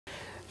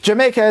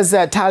Jamaica's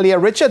Talia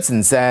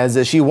Richardson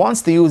says she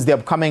wants to use the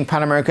upcoming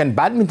Pan American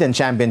Badminton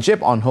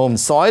Championship on home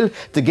soil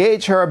to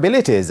gauge her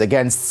abilities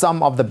against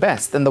some of the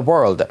best in the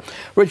world.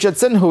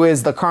 Richardson, who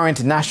is the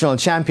current national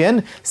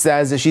champion,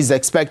 says she's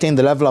expecting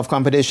the level of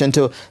competition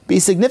to be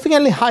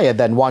significantly higher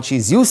than what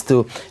she's used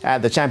to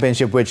at the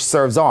championship, which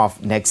serves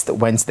off next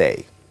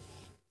Wednesday.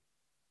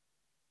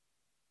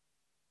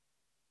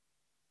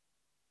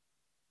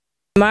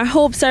 My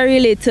hopes are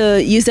really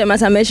to use them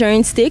as a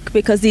measuring stick,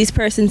 because these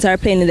persons are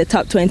playing in the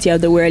top 20 of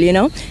the world, you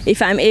know.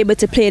 If I'm able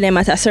to play them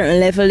at a certain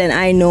level, then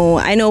I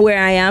know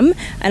where I am,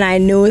 and I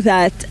know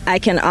that I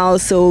can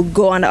also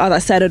go on the other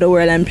side of the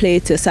world and play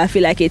too. So I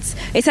feel like it's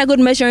a good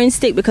measuring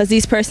stick, because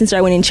these persons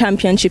are winning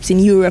championships in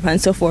Europe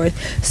and so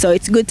forth. So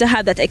it's good to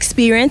have that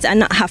experience and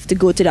not have to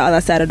go to the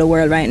other side of the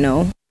world right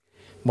now.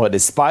 But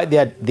despite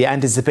the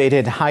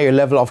anticipated higher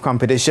level of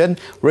competition,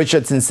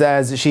 Richardson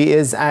says she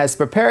is as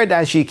prepared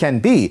as she can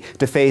be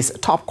to face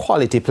top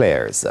quality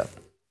players.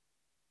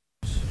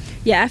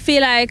 Yeah, I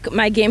feel like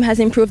my game has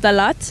improved a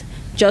lot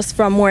just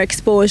from more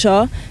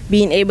exposure,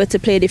 being able to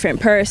play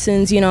different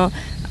persons. You know,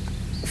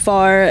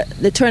 for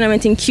the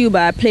tournament in Cuba,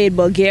 I played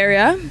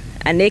Bulgaria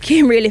and they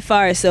came really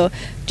far. So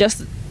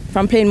just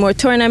from playing more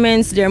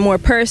tournaments, there are more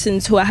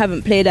persons who I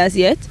haven't played as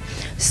yet.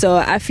 So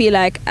I feel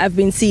like I've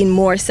been seeing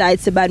more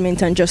sides to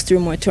badminton just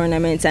through more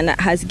tournaments, and that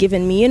has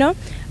given me, you know,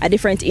 a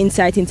different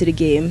insight into the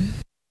game.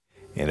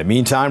 In the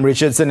meantime,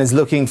 Richardson is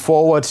looking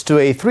forward to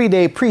a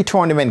 3-day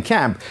pre-tournament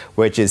camp,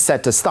 which is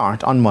set to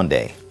start on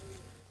Monday.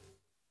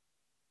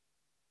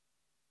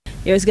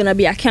 There's going to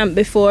be a camp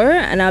before,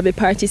 and I'll be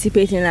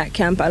participating in that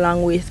camp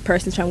along with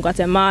persons from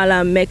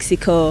Guatemala,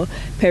 Mexico,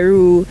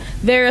 Peru,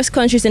 various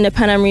countries in the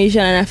Pan Am region,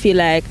 and I feel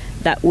like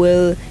that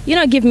will, you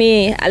know, give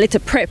me a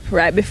little prep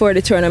right before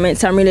the tournament,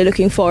 so I'm really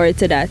looking forward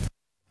to that.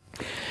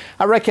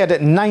 A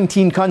record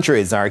 19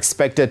 countries are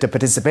expected to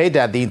participate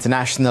at the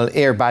International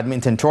Air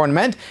Badminton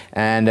Tournament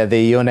and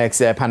the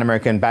UNEX Pan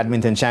American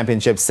Badminton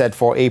Championship set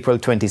for April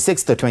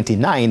 26 to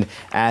 29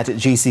 at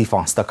GC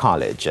Foster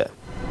College.